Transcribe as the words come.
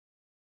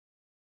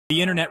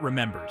The internet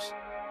remembers.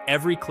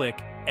 Every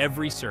click,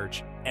 every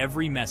search,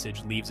 every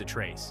message leaves a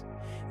trace.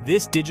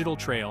 This digital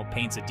trail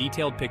paints a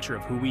detailed picture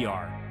of who we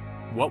are,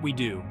 what we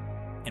do,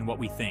 and what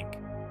we think.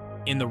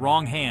 In the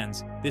wrong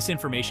hands, this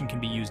information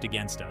can be used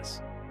against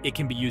us. It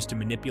can be used to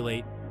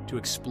manipulate, to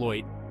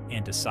exploit,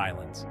 and to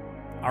silence.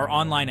 Our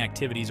online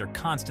activities are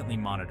constantly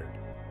monitored.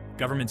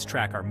 Governments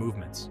track our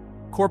movements.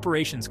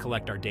 Corporations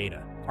collect our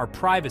data. Our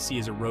privacy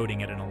is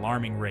eroding at an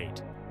alarming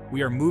rate.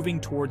 We are moving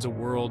towards a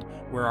world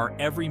where our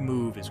every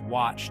move is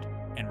watched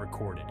and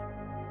recorded.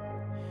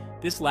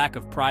 This lack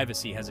of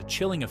privacy has a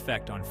chilling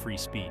effect on free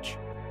speech.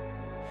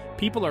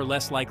 People are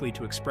less likely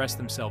to express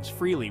themselves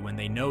freely when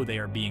they know they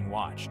are being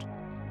watched.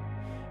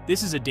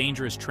 This is a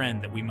dangerous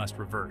trend that we must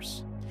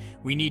reverse.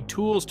 We need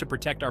tools to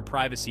protect our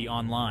privacy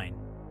online,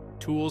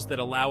 tools that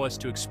allow us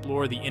to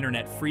explore the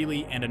internet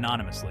freely and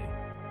anonymously,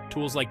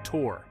 tools like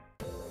Tor.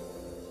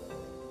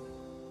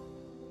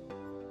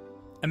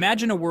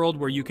 Imagine a world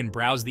where you can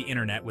browse the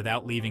internet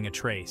without leaving a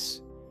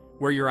trace,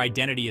 where your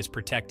identity is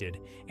protected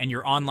and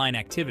your online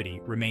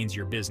activity remains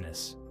your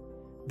business.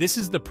 This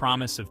is the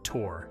promise of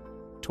Tor.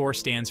 Tor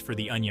stands for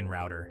the Onion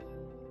Router.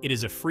 It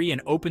is a free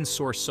and open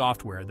source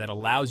software that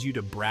allows you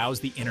to browse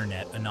the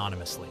internet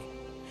anonymously.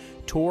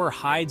 Tor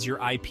hides your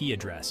IP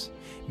address,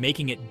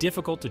 making it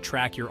difficult to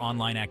track your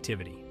online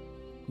activity.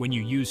 When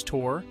you use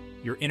Tor,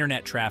 your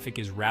internet traffic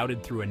is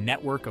routed through a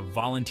network of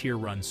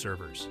volunteer-run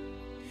servers.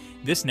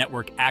 This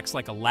network acts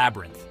like a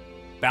labyrinth,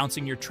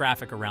 bouncing your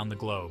traffic around the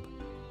globe.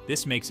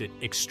 This makes it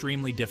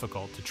extremely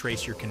difficult to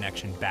trace your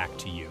connection back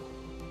to you.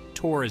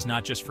 Tor is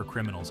not just for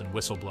criminals and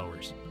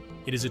whistleblowers.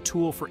 It is a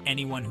tool for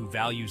anyone who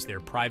values their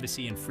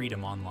privacy and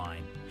freedom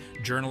online.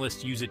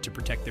 Journalists use it to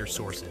protect their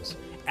sources.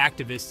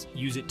 Activists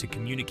use it to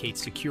communicate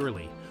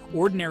securely.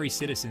 Ordinary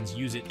citizens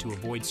use it to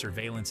avoid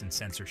surveillance and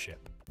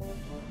censorship.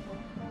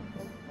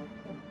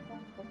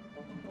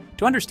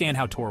 To understand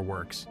how Tor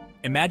works,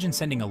 imagine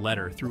sending a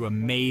letter through a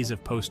maze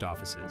of post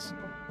offices.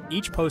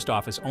 Each post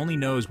office only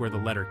knows where the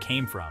letter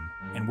came from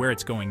and where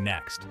it's going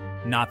next,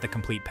 not the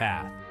complete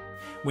path.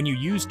 When you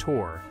use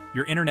Tor,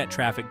 your internet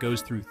traffic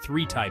goes through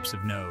 3 types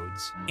of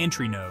nodes.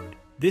 Entry node.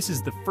 This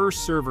is the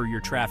first server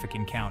your traffic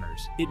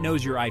encounters. It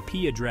knows your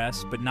IP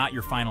address, but not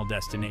your final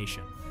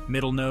destination.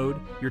 Middle node.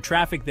 Your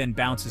traffic then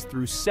bounces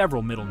through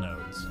several middle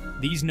nodes.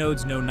 These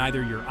nodes know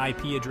neither your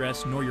IP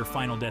address nor your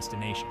final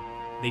destination.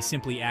 They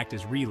simply act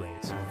as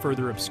relays,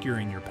 further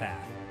obscuring your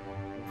path.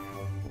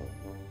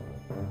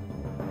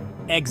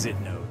 Exit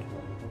node.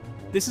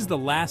 This is the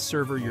last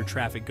server your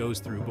traffic goes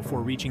through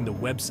before reaching the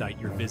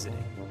website you're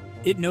visiting.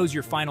 It knows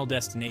your final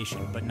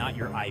destination, but not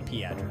your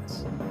IP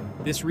address.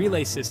 This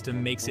relay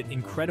system makes it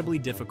incredibly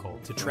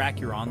difficult to track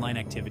your online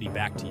activity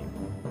back to you.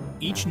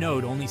 Each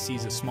node only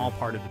sees a small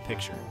part of the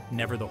picture,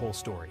 never the whole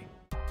story.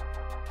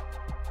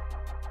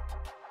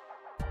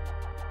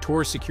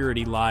 Tor's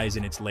security lies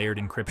in its layered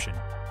encryption.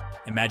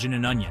 Imagine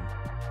an onion,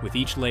 with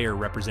each layer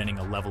representing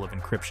a level of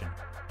encryption.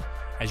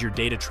 As your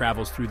data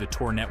travels through the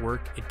Tor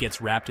network, it gets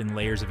wrapped in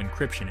layers of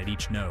encryption at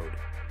each node.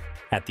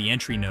 At the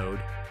entry node,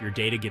 your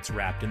data gets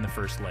wrapped in the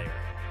first layer.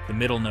 The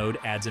middle node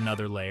adds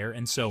another layer,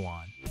 and so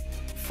on.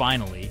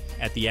 Finally,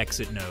 at the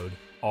exit node,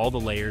 all the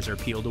layers are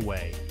peeled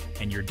away,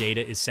 and your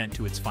data is sent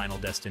to its final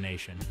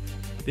destination.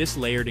 This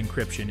layered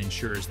encryption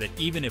ensures that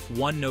even if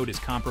one node is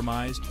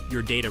compromised,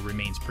 your data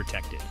remains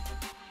protected.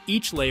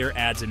 Each layer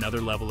adds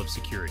another level of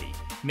security,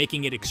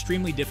 making it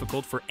extremely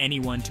difficult for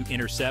anyone to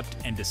intercept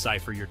and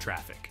decipher your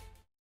traffic.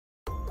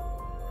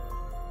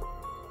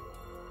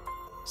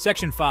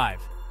 Section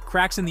 5.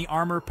 Cracks in the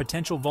armor,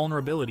 potential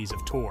vulnerabilities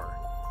of Tor.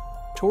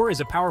 Tor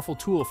is a powerful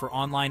tool for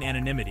online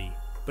anonymity,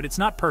 but it's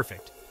not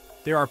perfect.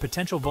 There are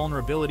potential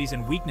vulnerabilities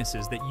and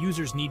weaknesses that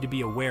users need to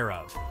be aware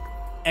of.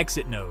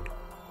 Exit node.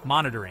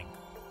 Monitoring.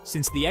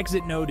 Since the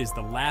exit node is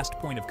the last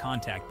point of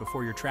contact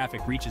before your traffic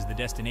reaches the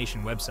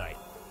destination website,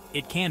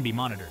 it can be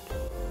monitored.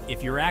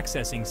 If you're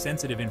accessing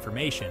sensitive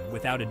information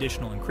without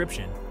additional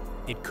encryption,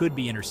 it could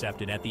be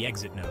intercepted at the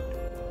exit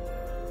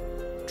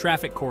node.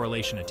 Traffic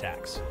correlation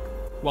attacks.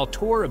 While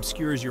Tor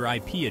obscures your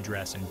IP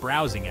address and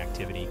browsing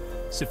activity,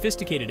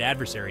 sophisticated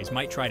adversaries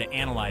might try to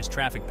analyze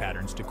traffic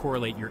patterns to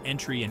correlate your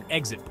entry and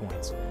exit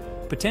points,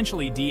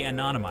 potentially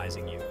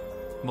de-anonymizing you.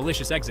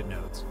 Malicious exit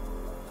nodes.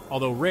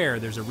 Although rare,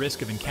 there's a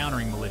risk of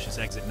encountering malicious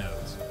exit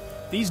nodes.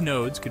 These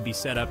nodes could be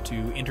set up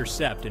to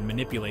intercept and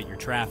manipulate your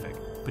traffic,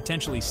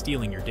 potentially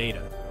stealing your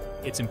data.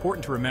 It's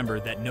important to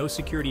remember that no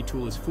security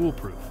tool is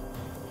foolproof.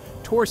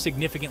 Tor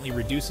significantly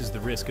reduces the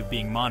risk of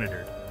being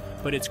monitored,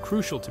 but it's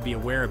crucial to be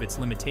aware of its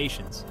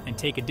limitations and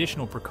take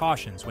additional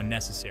precautions when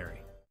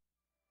necessary.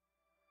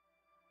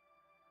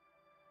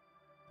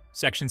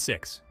 Section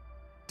 6.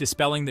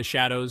 Dispelling the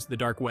Shadows, the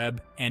dark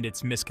web, and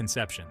its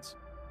misconceptions.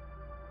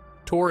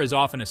 Tor is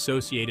often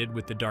associated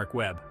with the dark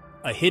web,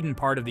 a hidden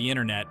part of the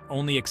internet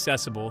only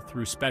accessible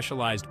through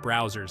specialized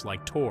browsers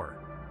like Tor.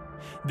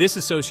 This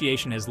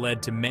association has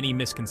led to many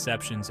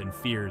misconceptions and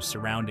fears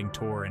surrounding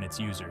Tor and its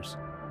users.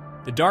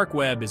 The dark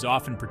web is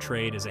often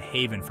portrayed as a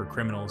haven for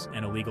criminals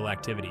and illegal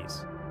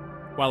activities.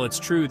 While it's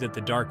true that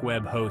the dark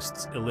web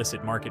hosts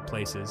illicit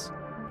marketplaces,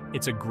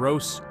 It's a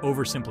gross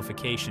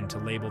oversimplification to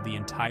label the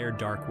entire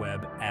dark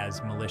web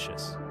as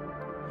malicious.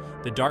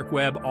 The dark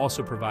web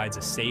also provides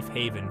a safe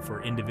haven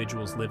for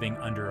individuals living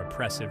under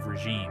oppressive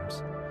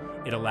regimes.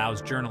 It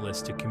allows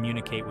journalists to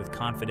communicate with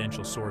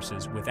confidential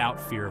sources without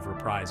fear of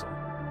reprisal.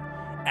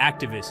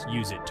 Activists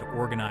use it to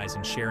organize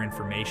and share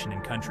information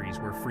in countries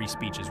where free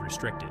speech is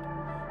restricted.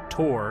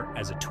 Tor,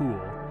 as a tool,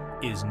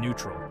 is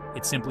neutral.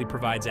 It simply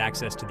provides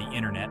access to the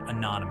internet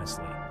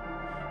anonymously.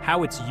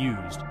 How it's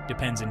used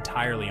depends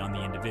entirely on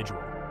the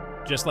individual.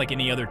 Just like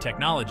any other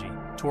technology,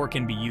 Tor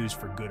can be used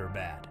for good or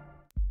bad.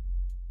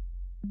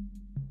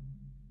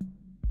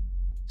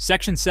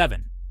 Section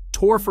 7.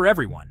 Tor for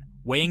everyone,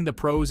 weighing the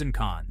pros and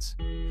cons.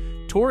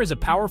 Tor is a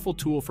powerful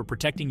tool for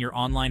protecting your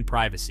online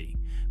privacy,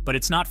 but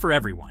it's not for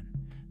everyone.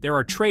 There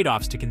are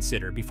trade-offs to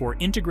consider before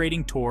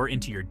integrating Tor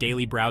into your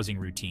daily browsing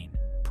routine.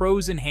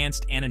 Pros: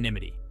 enhanced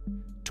anonymity.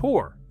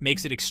 Tor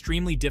makes it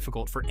extremely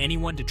difficult for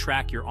anyone to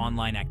track your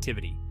online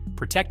activity,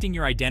 protecting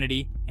your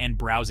identity and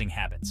browsing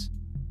habits.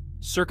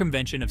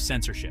 Circumvention of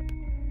censorship.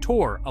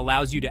 Tor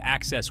allows you to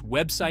access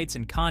websites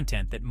and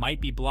content that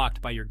might be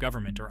blocked by your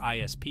government or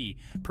ISP,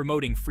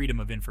 promoting freedom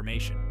of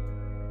information.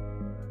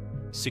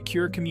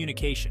 Secure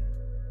communication.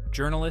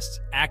 Journalists,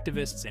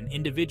 activists, and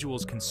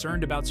individuals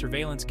concerned about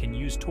surveillance can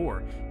use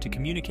Tor to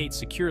communicate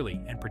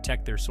securely and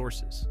protect their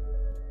sources.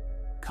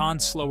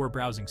 Cons: slower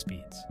browsing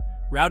speeds.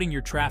 Routing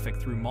your traffic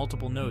through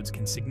multiple nodes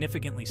can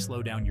significantly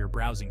slow down your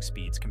browsing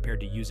speeds compared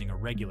to using a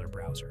regular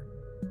browser.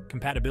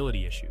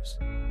 Compatibility issues.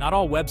 Not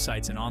all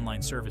websites and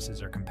online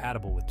services are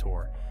compatible with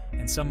Tor,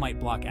 and some might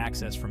block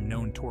access from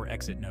known Tor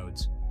exit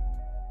nodes.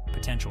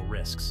 Potential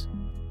risks.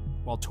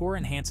 While Tor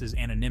enhances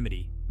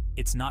anonymity,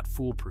 it's not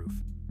foolproof.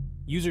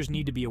 Users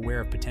need to be aware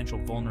of potential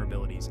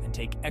vulnerabilities and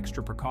take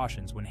extra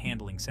precautions when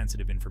handling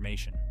sensitive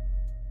information.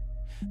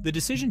 The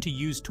decision to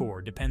use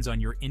Tor depends on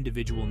your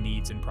individual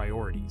needs and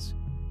priorities.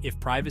 If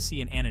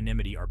privacy and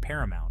anonymity are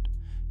paramount,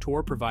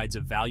 Tor provides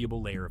a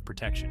valuable layer of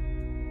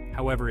protection.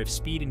 However, if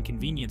speed and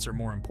convenience are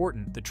more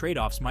important, the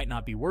trade-offs might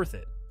not be worth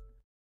it.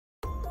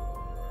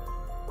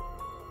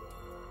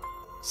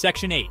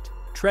 Section 8.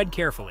 Tread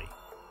carefully.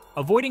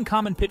 Avoiding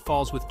common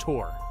pitfalls with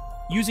Tor.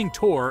 Using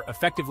Tor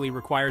effectively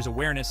requires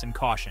awareness and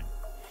caution.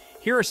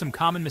 Here are some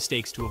common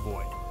mistakes to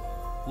avoid.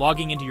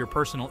 Logging into your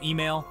personal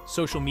email,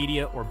 social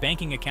media, or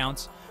banking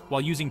accounts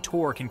while using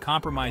Tor can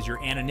compromise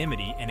your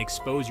anonymity and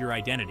expose your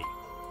identity.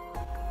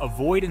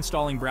 Avoid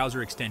installing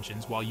browser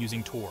extensions while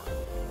using Tor,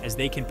 as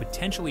they can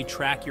potentially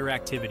track your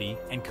activity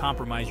and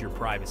compromise your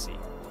privacy.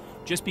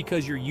 Just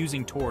because you're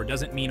using Tor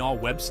doesn't mean all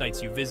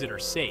websites you visit are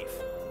safe.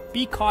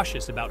 Be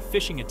cautious about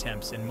phishing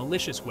attempts and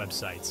malicious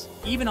websites,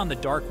 even on the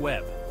dark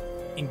web.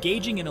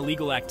 Engaging in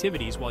illegal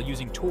activities while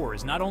using Tor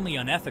is not only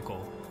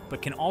unethical,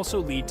 but can also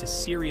lead to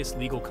serious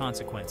legal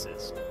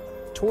consequences.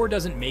 Tor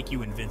doesn't make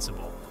you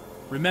invincible.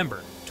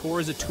 Remember, Tor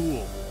is a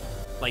tool.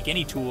 Like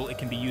any tool, it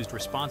can be used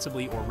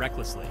responsibly or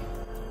recklessly.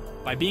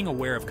 By being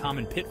aware of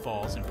common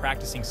pitfalls and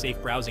practicing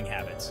safe browsing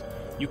habits,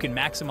 you can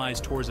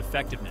maximize Tor's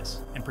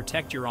effectiveness and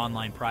protect your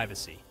online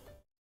privacy.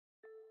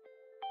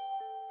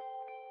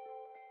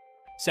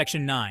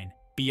 Section 9.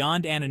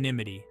 Beyond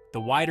anonymity,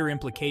 the wider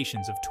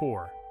implications of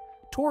Tor.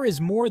 Tor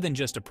is more than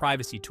just a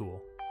privacy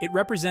tool. It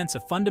represents a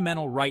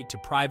fundamental right to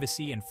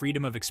privacy and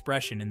freedom of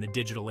expression in the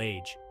digital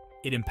age.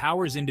 It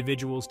empowers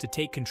individuals to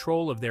take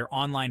control of their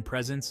online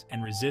presence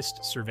and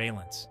resist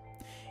surveillance.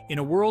 In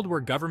a world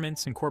where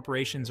governments and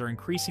corporations are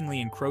increasingly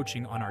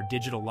encroaching on our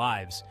digital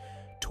lives,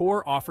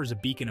 Tor offers a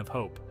beacon of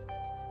hope.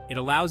 It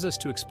allows us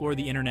to explore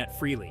the internet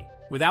freely,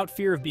 without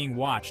fear of being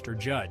watched or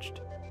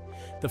judged.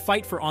 The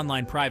fight for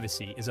online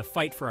privacy is a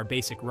fight for our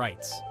basic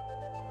rights.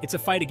 It's a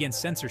fight against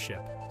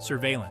censorship,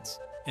 surveillance,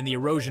 and the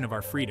erosion of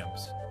our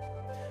freedoms.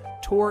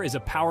 Tor is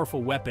a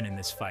powerful weapon in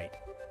this fight,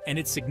 and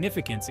its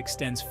significance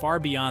extends far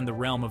beyond the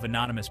realm of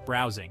anonymous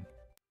browsing.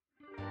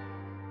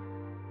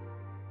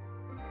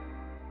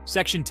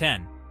 Section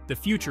 10. The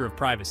future of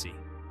privacy.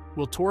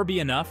 Will Tor be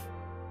enough?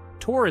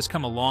 Tor has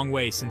come a long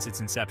way since its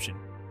inception.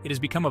 It has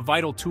become a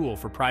vital tool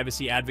for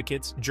privacy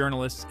advocates,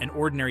 journalists, and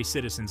ordinary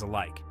citizens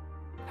alike.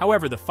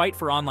 However, the fight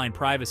for online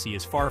privacy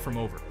is far from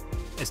over.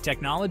 As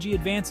technology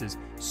advances,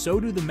 so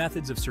do the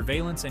methods of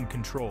surveillance and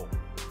control.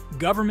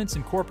 Governments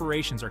and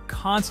corporations are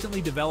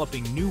constantly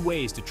developing new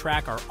ways to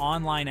track our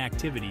online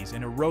activities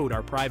and erode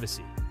our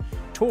privacy.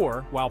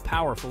 Tor, while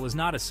powerful, is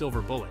not a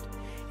silver bullet.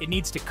 It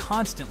needs to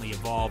constantly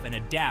evolve and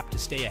adapt to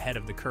stay ahead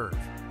of the curve.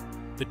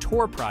 The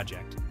Tor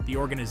Project, the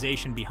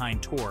organization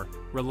behind Tor,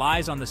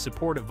 relies on the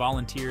support of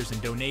volunteers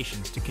and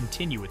donations to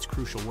continue its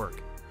crucial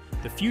work.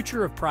 The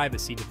future of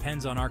privacy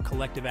depends on our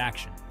collective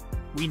action.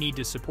 We need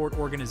to support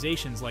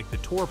organizations like the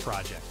Tor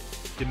Project,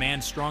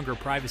 demand stronger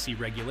privacy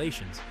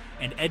regulations,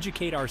 and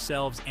educate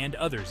ourselves and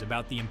others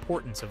about the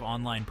importance of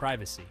online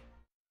privacy.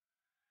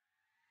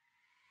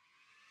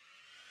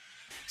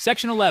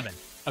 Section 11.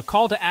 A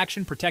call to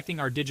action protecting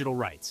our digital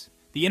rights.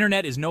 The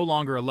internet is no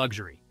longer a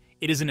luxury.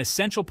 It is an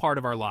essential part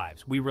of our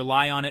lives. We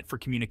rely on it for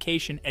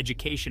communication,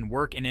 education,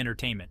 work, and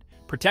entertainment.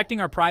 Protecting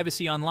our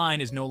privacy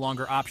online is no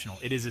longer optional.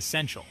 It is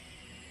essential.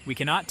 We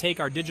cannot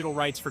take our digital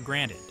rights for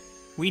granted.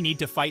 We need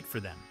to fight for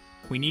them.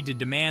 We need to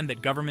demand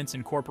that governments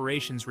and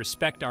corporations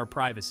respect our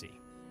privacy.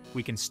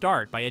 We can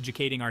start by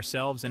educating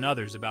ourselves and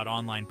others about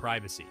online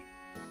privacy.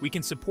 We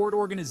can support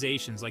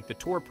organizations like the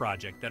Tor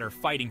Project that are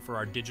fighting for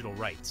our digital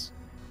rights.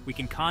 We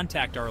can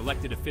contact our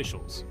elected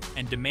officials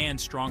and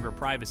demand stronger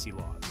privacy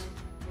laws.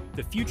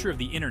 The future of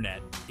the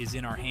internet is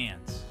in our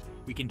hands.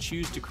 We can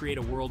choose to create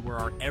a world where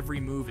our every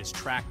move is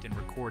tracked and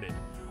recorded,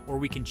 or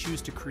we can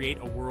choose to create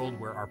a world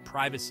where our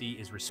privacy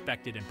is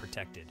respected and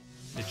protected.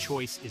 The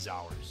choice is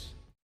ours.